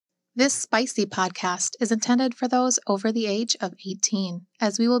This spicy podcast is intended for those over the age of 18,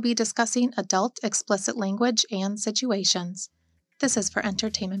 as we will be discussing adult explicit language and situations. This is for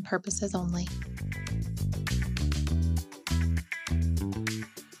entertainment purposes only.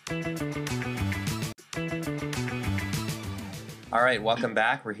 All right, welcome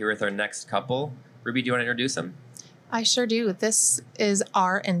back. We're here with our next couple. Ruby, do you want to introduce them? I sure do. This is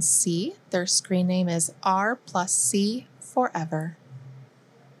R and C. Their screen name is R plus C forever.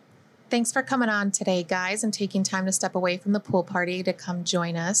 Thanks for coming on today, guys, and taking time to step away from the pool party to come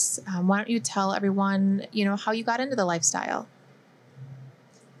join us. Why don't you tell everyone, how you got into the lifestyle?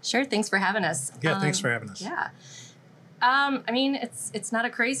 Sure. Thanks for having us. Yeah, thanks for having us. Yeah. It's not a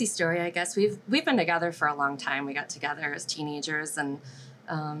crazy story, I guess. We've been together for a long time. We got together as teenagers and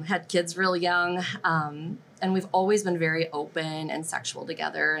had kids real young. And we've always been very open and sexual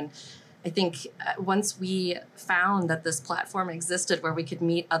together. And I think once we found that this platform existed where we could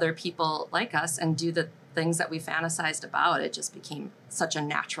meet other people like us and do the things that we fantasized about, it just became such a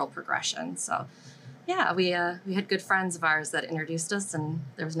natural progression. So, yeah, we had good friends of ours that introduced us, and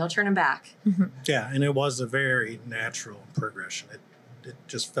there was no turning back. Mm-hmm. Yeah, and it was a very natural progression. It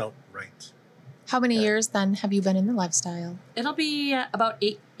just felt right. How many years, then, have you been in the lifestyle? It'll be about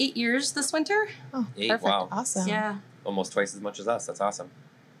eight years this winter. Oh, 8, perfect. wow. Awesome. Yeah. Almost twice as much as us. That's awesome.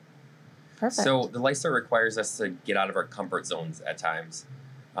 Perfect. So the lifestyle requires us to get out of our comfort zones at times.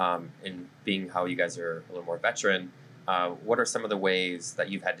 And being how you guys are a little more veteran, what are some of the ways that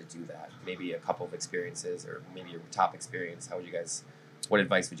you've had to do that? Maybe a couple of experiences or maybe your top experience. What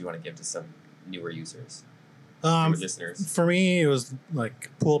advice would you want to give to some newer users? Newer listeners? For me, it was like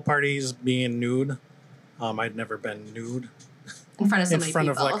pool parties, being nude. I'd never been nude. In front of so many In front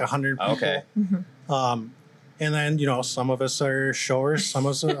people. of like 100 people. Okay. Mm-hmm. And then, some of us are showers, some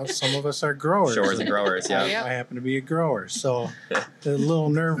of us are growers. Showers and growers, yeah. Yep. I happen to be a grower, so it's a little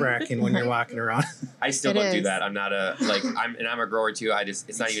nerve-wracking when you're walking around. I still It don't do is. that. I'm not I'm a grower too.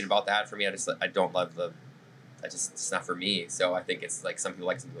 It's not even about that for me. I don't love it's not for me. So I think it's like some people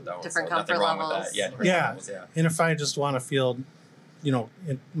like, some people don't. Different so nothing comfort wrong with levels. that. Yeah, different Yeah. levels, yeah. And if I just want to feel,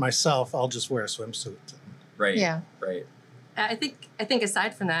 myself, I'll just wear a swimsuit. Right. Yeah. Right. I think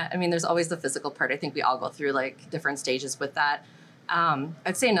aside from that, there's always the physical part. I think we all go through like different stages with that.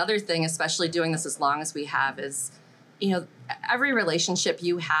 I'd say another thing, especially doing this as long as we have, is, every relationship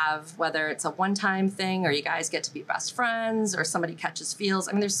you have, whether it's a one-time thing or you guys get to be best friends or somebody catches feels.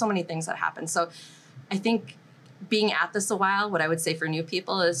 There's so many things that happen. So I think being at this a while, what I would say for new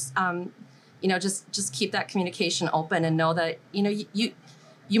people is, just keep that communication open and know that,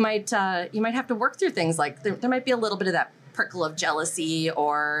 you might have to work through things like there might be a little bit of that prickle of jealousy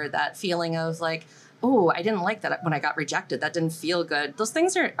or that feeling of like, oh, I didn't like that when I got rejected. That didn't feel good. Those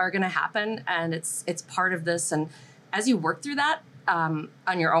things are going to happen, and it's part of this. And as you work through that on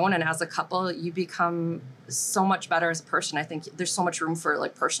your own and as a couple, you become so much better as a person. I think there's so much room for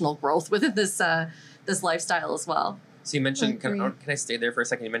like personal growth within this lifestyle as well. So you mentioned, can I stay there for a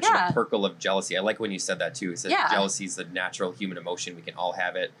second? You mentioned a prickle of jealousy. I like when you said that too. You said jealousy is a natural human emotion. We can all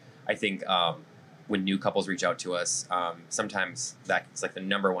have it. I think when new couples reach out to us, sometimes that's like the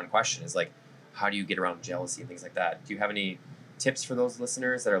number one question is like, how do you get around jealousy and things like that? Do you have any tips for those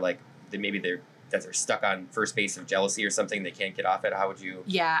listeners that are like, they're stuck on first base of jealousy or something, they can't get off it? How would you?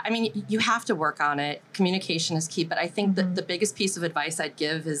 Yeah, you have to work on it. Communication is key. But I think that the biggest piece of advice I'd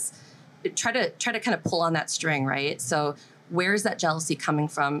give is try to kind of pull on that string, right? So where's that jealousy coming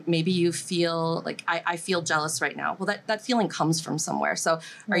from? Maybe you feel like I feel jealous right now. Well, that feeling comes from somewhere. So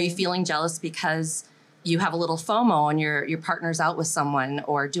are you feeling jealous because you have a little FOMO and your partner's out with someone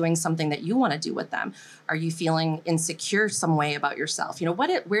or doing something that you want to do with them? Are you feeling insecure some way about yourself?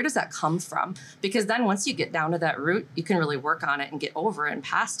 Where does that come from? Because then once you get down to that root, you can really work on it and get over it and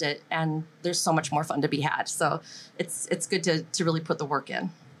past it. And there's so much more fun to be had. So it's good to really put the work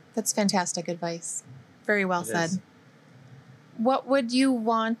in. That's fantastic advice. Very well said. Is. What would you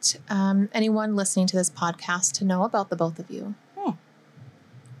want anyone listening to this podcast to know about the both of you?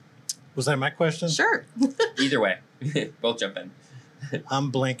 Was that my question? Sure. Either way, both jump in. I'm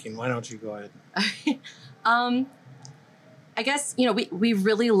blanking. Why don't you go ahead? I guess, we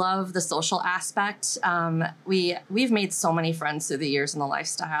really love the social aspect. We've made so many friends through the years in the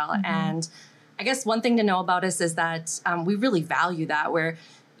lifestyle. Mm-hmm. And I guess one thing to know about us is that we really value that, where,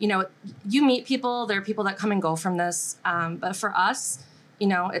 you meet people, there are people that come and go from this. But for us,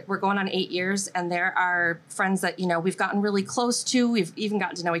 we're going on 8 years, and there are friends that, we've gotten really close to. We've even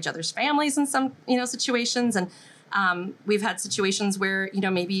gotten to know each other's families in some, situations. And we've had situations where,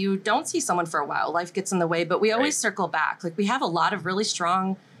 maybe you don't see someone for a while. Life gets in the way, but we always circle back. Like, we have a lot of really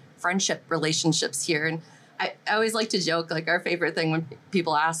strong friendship relationships here. And I always like to joke, like, our favorite thing when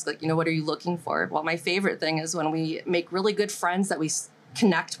people ask, like, what are you looking for? Well, my favorite thing is when we make really good friends that we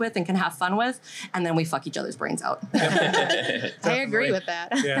connect with and can have fun with, and then we fuck each other's brains out. I agree with that.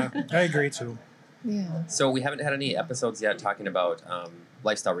 Yeah, I agree too. Yeah. So we haven't had any episodes yet talking about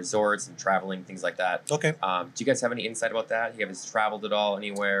lifestyle resorts and traveling, things like that. Okay. Do you guys have any insight about that? You guys traveled at all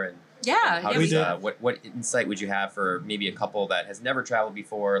anywhere? And how we did. What insight would you have for maybe a couple that has never traveled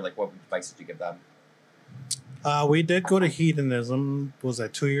before? Like, what advice would you give them? We did go to Hedonism. Was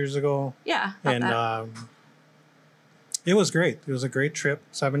that 2 years ago? Yeah. And it was great. It was a great trip,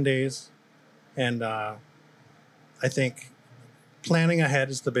 7 days. And I think planning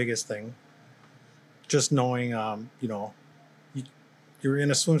ahead is the biggest thing. Just knowing, you're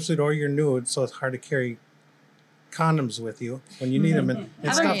in a swimsuit or you're nude, so it's hard to carry condoms with you when you need them. And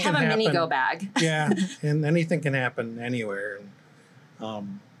have stuff can a happen. mini go bag. Yeah, and anything can happen anywhere.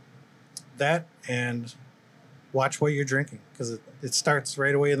 And that, and watch what you're drinking, because it starts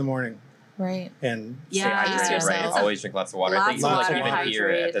right away in the morning. Right. And right. Always drink lots of water. I think even here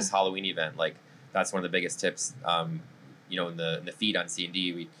hydrate. at this Halloween event, like, that's one of the biggest tips. In the feed on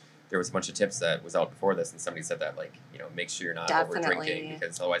CND, there was a bunch of tips that was out before this, and somebody said that, like, make sure you're not over drinking,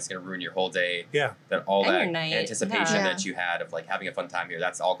 because otherwise it's going to ruin your whole day. Yeah. That all And that your night. anticipation that you had of, like, having a fun time here,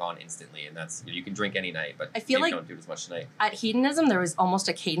 that's all gone instantly. And that's, you can drink any night, but I feel maybe like don't do it as much tonight. At Hedonism, there was almost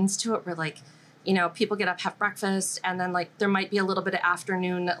a cadence to it where, like, people get up, have breakfast, and then, like, there might be a little bit of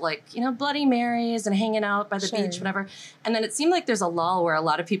afternoon, like, Bloody Marys and hanging out by the beach, whatever. And then it seemed like there's a lull where a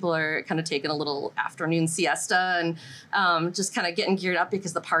lot of people are kind of taking a little afternoon siesta and just kind of getting geared up,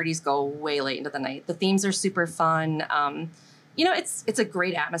 because the parties go way late into the night. The themes are super fun. It's a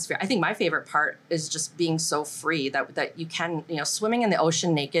great atmosphere. I think my favorite part is just being so free that you can, swimming in the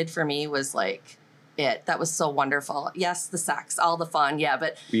ocean naked for me was like that was so wonderful. Yes, the sex, all the fun. Yeah,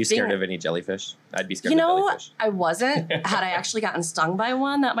 but were you scared of any jellyfish? I'd be scared of jellyfish. I wasn't. Had I actually gotten stung by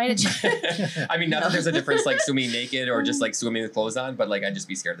one, that might have changed. I mean, not that there's a difference, like, swimming naked or just, like, swimming with clothes on, but, like, I'd just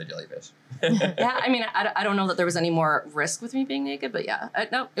be scared of the jellyfish. Yeah, I mean, I don't know that there was any more risk with me being naked, but yeah,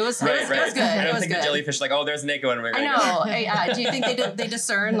 no, it was good. I don't think the jellyfish, like, oh, there's a naked one. I know. Do you think they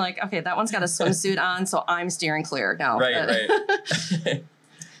discern, like, okay, that one's got a swimsuit on, so I'm steering clear? No. Right.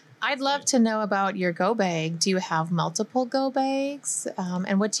 I'd love to know about your go bag. Do you have multiple go bags?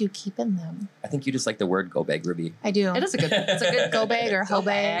 And what do you keep in them? I think you just like the word go bag, Ruby. I do. It's a good go bag or hoe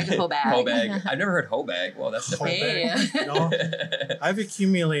bag. Hoe bag. Hoe bag. I've never heard hoe bag. Well, that's different. Hey. I've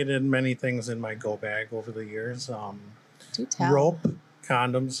accumulated many things in my go bag over the years. Do tell. Rope,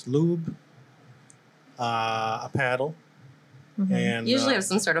 condoms, lube, a paddle. Mm-hmm. And usually have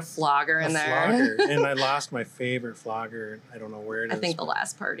some sort of flogger in there. Flogger. And I lost my favorite flogger. I don't know where it is. I think the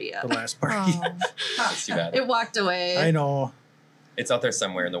last party. Yeah. The last party. Oh. That's too bad. It walked away. I know. It's out there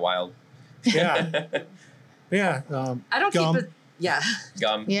somewhere in the wild. Yeah. Yeah. I don't gum. keep it. Yeah.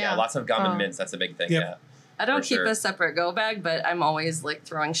 Gum. Yeah. Lots of gum and Oh. mints. That's a big thing. Yep. Yeah. I don't keep a separate go bag, but I'm always like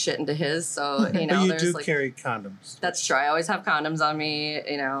throwing shit into his. So, But you there's do like, carry condoms. That's true. I always have condoms on me,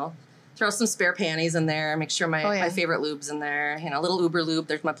 Throw some spare panties in there. Make sure my favorite lube's in there. Little Uber lube.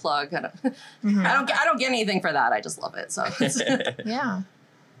 There's my plug. I don't get anything for that. I just love it. So yeah.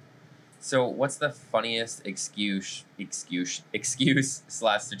 So what's the funniest excuse /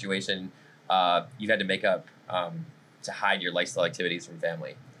 situation you've had to make up to hide your lifestyle activities from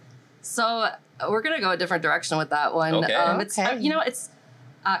family? So we're gonna go a different direction with that one. Okay. It's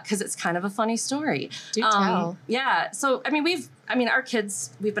because it's kind of a funny story. Do tell. Yeah. So our kids,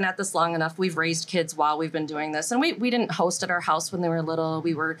 we've been at this long enough. We've raised kids while we've been doing this, and we didn't host at our house when they were little.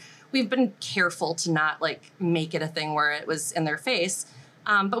 We've been careful to not like make it a thing where it was in their face.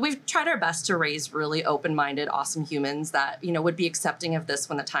 But we've tried our best to raise really open-minded, awesome humans that would be accepting of this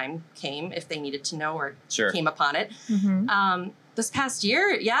when the time came, if they needed to know or came upon it. Mm-hmm. This past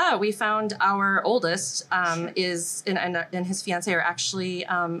year, we found our oldest and his fiance are actually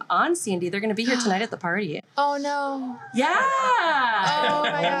on CND. They're going to be here tonight at the party. Oh no! Yeah. Oh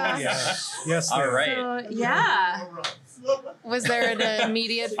my gosh! Yes. All right. So, yeah. Was there an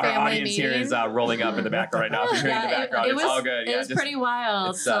immediate family Our audience meeting? here is rolling up in the background right now. If you're hearing the background, it's all good. It was pretty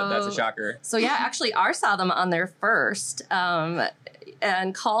wild. That's a shocker. So actually, R saw them on there first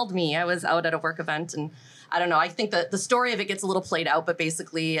and called me. I was out at a work event and. I don't know. I think that the story of it gets a little played out, but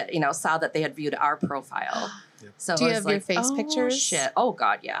basically, saw that they had viewed our profile. Yep. So do you I was have like, your face pictures? Shit. Oh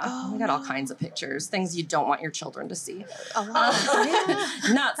God, yeah. Oh, we got all kinds of pictures, things you don't want your children to see. Yeah.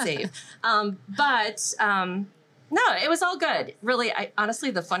 Not safe. No, it was all good. Really,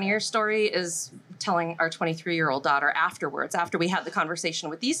 honestly, the funnier story is telling our 23-year-old daughter afterwards, after we had the conversation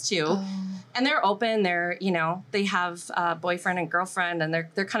with these two. Oh. And they're open. They're, they have a boyfriend and girlfriend, and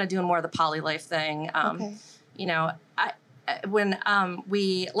they're kind of doing more of the poly life thing. Okay. you know, when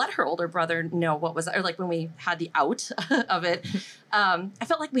we let her older brother know what was, or like when we had the out of it, I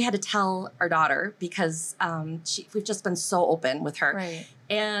felt like we had to tell our daughter because we've just been so open with her. Right.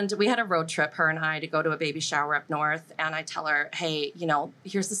 And we had a road trip, her and I, to go to a baby shower up north. And I tell her, hey, you know,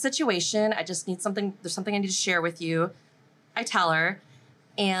 here's the situation. I just need something. There's something I need to share with you. I tell her,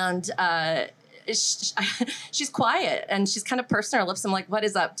 and she's quiet and she's kind of pursing her lips. I'm like, what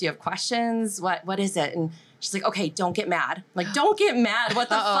is up? Do you have questions? What is it? And she's like, okay, don't get mad. I'm like, don't get mad. What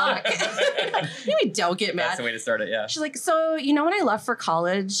the fuck? You mean don't get mad? That's the way to start it, yeah. She's like, so, you know, when I left for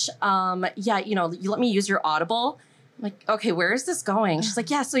college, yeah, you know, you let me use your Audible. I'm like, okay, where is this going? She's like,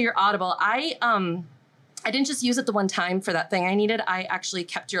 yeah, so your Audible. I didn't just use it the one time for that thing I needed. I actually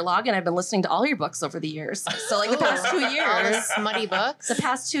kept your log and I've been listening to all your books over the years. So like the past 2 years. All the smutty books? The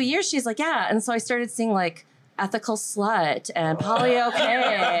past 2 years, she's like, yeah. And so I started seeing like Ethical Slut and Polly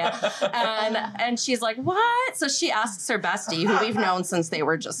Okay. and she's like, what? So she asks her bestie, who we've known since they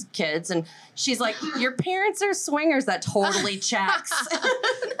were just kids. And she's like, your parents are swingers. That totally checks.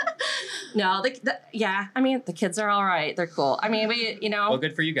 No, yeah. I mean, the kids are all right. They're cool. I mean, we, you know. Well,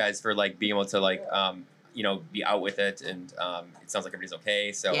 good for you guys for like being able to like, you know, be out with it, and it sounds like everybody's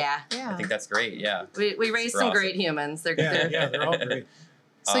okay. So yeah. I think that's great. Yeah, we raised some great humans. They're they're all great.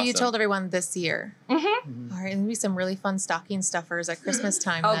 So awesome. You told everyone this year. Mm-hmm. All right, and maybe some really fun stocking stuffers at Christmas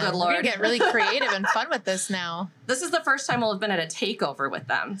time. Oh, then. good Lord. We're gonna get really creative and fun with this now. This is the first time we'll have been at a takeover with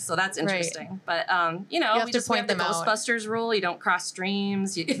them, so that's interesting. Right. But you know, we have the Ghostbusters rule: you don't cross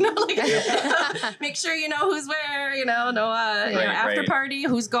streams. You know, like make sure you know who's where. You know, after party,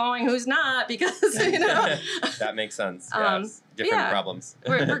 who's going, who's not, because you know that makes sense. Yes. Different problems.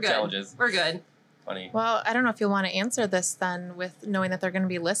 We're good. Challenges. We're good. Funny. Well, I don't know if you'll want to answer this then with knowing that they're going to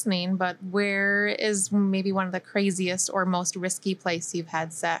be listening, but where is maybe one of the craziest or most risky place you've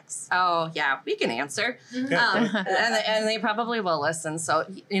had sex? Oh, yeah, we can answer. And they probably will listen. So,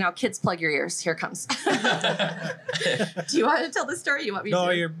 you know, kids, plug your ears. Here it comes. Do you want to tell the story? You want me to?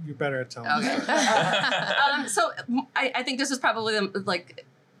 No, you're better at telling okay. the story. So I think this is probably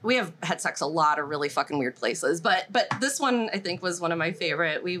we have had sex a lot of really fucking weird places, but this one I think was one of my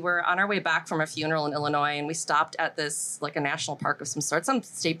favorite. We were on our way back from a funeral in Illinois, and we stopped at this like a national park of some sort, some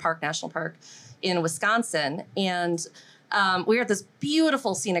state park, national park in Wisconsin, and we were at this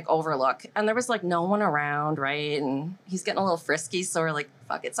beautiful scenic overlook, and there was like no one around, right? And he's getting a little frisky, so we're like,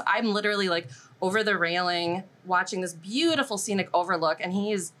 fuck it. So I'm literally like over the railing watching this beautiful scenic overlook, and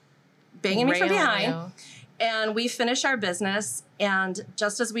he's banging me from behind. And we finish our business, and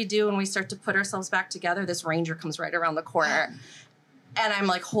just as we do, and we start to put ourselves back together, this ranger comes right around the corner. And I'm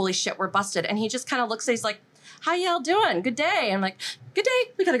like, holy shit, we're busted. And he just kind of looks at, he's like, how y'all doing? Good day. I'm like, good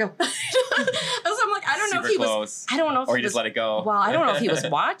day. We gotta go. So I'm like, I don't know if he was. I don't know if or he just let it go. Well, I don't know if he was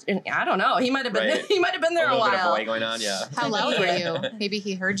watching. I don't know. He might have been. Right. He might have been there a while. Bit of boy going on, yeah. How loud were you? Maybe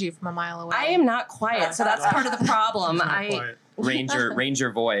he heard you from a mile away. I am not quiet, so that's part of the problem.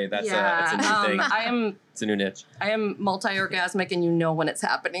 Ranger voy. That's a new thing. It's a new niche. I am multi-orgasmic, and you know when it's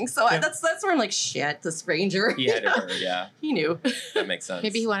happening. So that's where I'm like, shit, this ranger. He had it heard, yeah. He knew. That makes sense.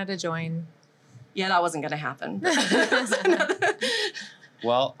 Maybe he wanted to join. Yeah, that wasn't going to happen.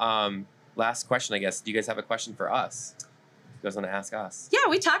 Well, last question, I guess. Do you guys have a question for us? You guys want to ask us? Yeah,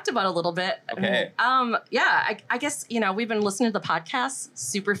 we talked about it a little bit. Okay. I guess, you know, we've been listening to the podcast.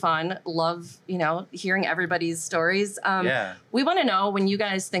 Super fun. Love, you know, hearing everybody's stories. We want to know, when you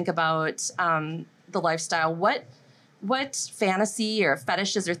guys think about the lifestyle, what fantasy or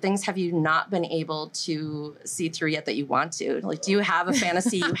fetishes or things have you not been able to see through yet that you want to? Like, do you have a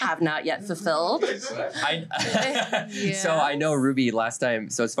fantasy you have not yet fulfilled? So I know Ruby last time.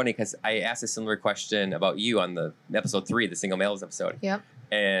 So it's funny because I asked a similar question about you on the episode 3, the single males episode. Yep.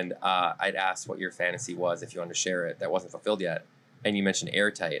 And I'd asked what your fantasy was if you wanted to share it that wasn't fulfilled yet. And you mentioned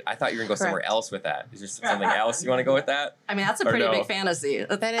airtight. I thought you were going to go somewhere else with that. Is there something else you want to go with that? I mean, that's a pretty big fantasy.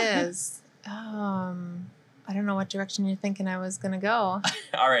 That is. I don't know what direction you're thinking I was going to go.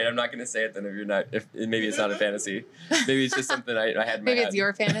 All right, I'm not going to say it then if you're not, maybe it's not a fantasy. Maybe it's just something I had in my head. Maybe it's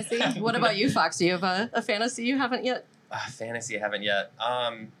your fantasy. What about you, Fox? Do you have a fantasy you haven't yet? Fantasy I haven't yet.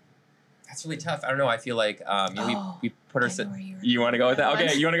 That's really tough. I don't know. I feel like we put our... You want to go with that?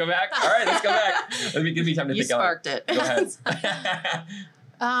 Okay, you want to go back? All right, let's go back. Give me time to think. You sparked it. Go ahead.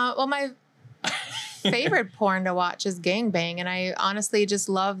 Well, my favorite porn to watch is gangbang, and I honestly just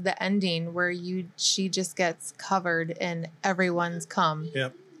love the ending where she just gets covered in everyone's cum.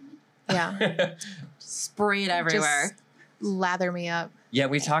 Yep. Yeah. Spray it everywhere. Just lather me up. Yeah,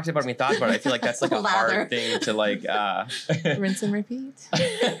 we talked about it. We thought about it. I feel like that's like a hard thing to like... Rinse and repeat.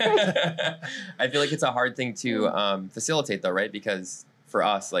 I feel like it's a hard thing to facilitate though, right? Because for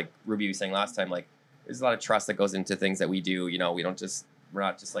us, like Ruby was saying last time, like there's a lot of trust that goes into things that we do. You know, we're not just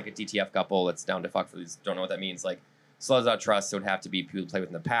like a DTF couple that's down to fuck for these. Don't know what that means. Like, so there's a lot of trust. So it would have to be people to play with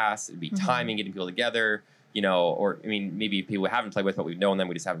in the past. It'd be timing, getting people together. You know, or I mean, maybe people we haven't played with, but we've known them,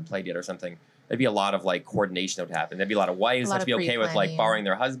 we just haven't played yet or something. There'd be a lot of like coordination that would happen. There'd be a lot of wives that would be okay with like borrowing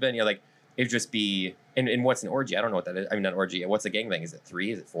their husband. You know, like it'd just be. And what's an orgy? I don't know what that is. I mean, not orgy. What's a gangbang? Is it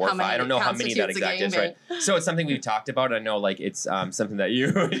 3? Is it 4? 5? I don't know how many that exact is, right? So it's something we've talked about. I know, like, it's something that you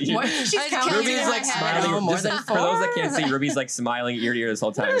Ruby's like smiling. More than 4. For those that can't see, Ruby's like smiling ear to ear this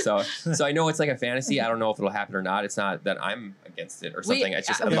whole time. So I know it's like a fantasy. I don't know if it'll happen or not. It's not that I'm against it or something. It's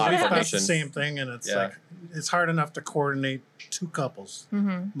just a lot of coordination. It's the same thing, and it's like it's hard enough to coordinate 2 couples.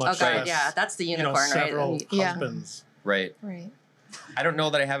 Much less, that's the unicorn, several husbands. Right. Right. I don't know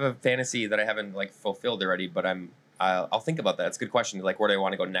that I have a fantasy that I haven't like fulfilled already, but I'll think about that. It's a good question. Like, where do I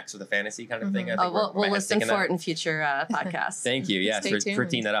want to go next with a fantasy kind of thing? I think we'll listen for it in future podcasts. Thank you. Yes, for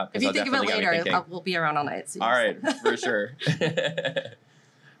teeing that up. If you think of it later, we'll be around all night. So all right, for sure.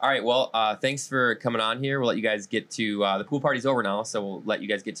 All right. Well, thanks for coming on here. We'll let you guys get to the pool party's over now, so we'll let you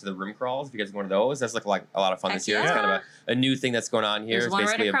guys get to the room crawls. If you guys want to those, that's like a lot of fun this year. It's kind of a new thing that's going on here. There's one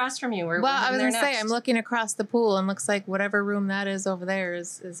right across from you. Well, I was going to say, I'm looking across the pool and looks like whatever room that is over there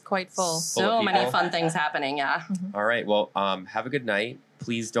is quite full. So many fun things happening. Yeah. All right. Well, have a good night.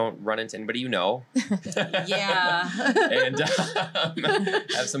 Please don't run into anybody you know. Yeah. And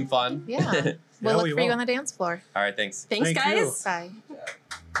have some fun. Yeah. We'll look for you on the dance floor. All right. Thanks. Thanks, guys. Bye.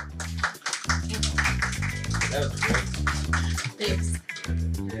 That was great. Thanks.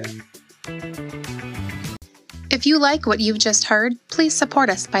 If you like what you've just heard, please support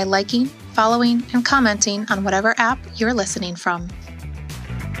us by liking, following, and commenting on whatever app you're listening from.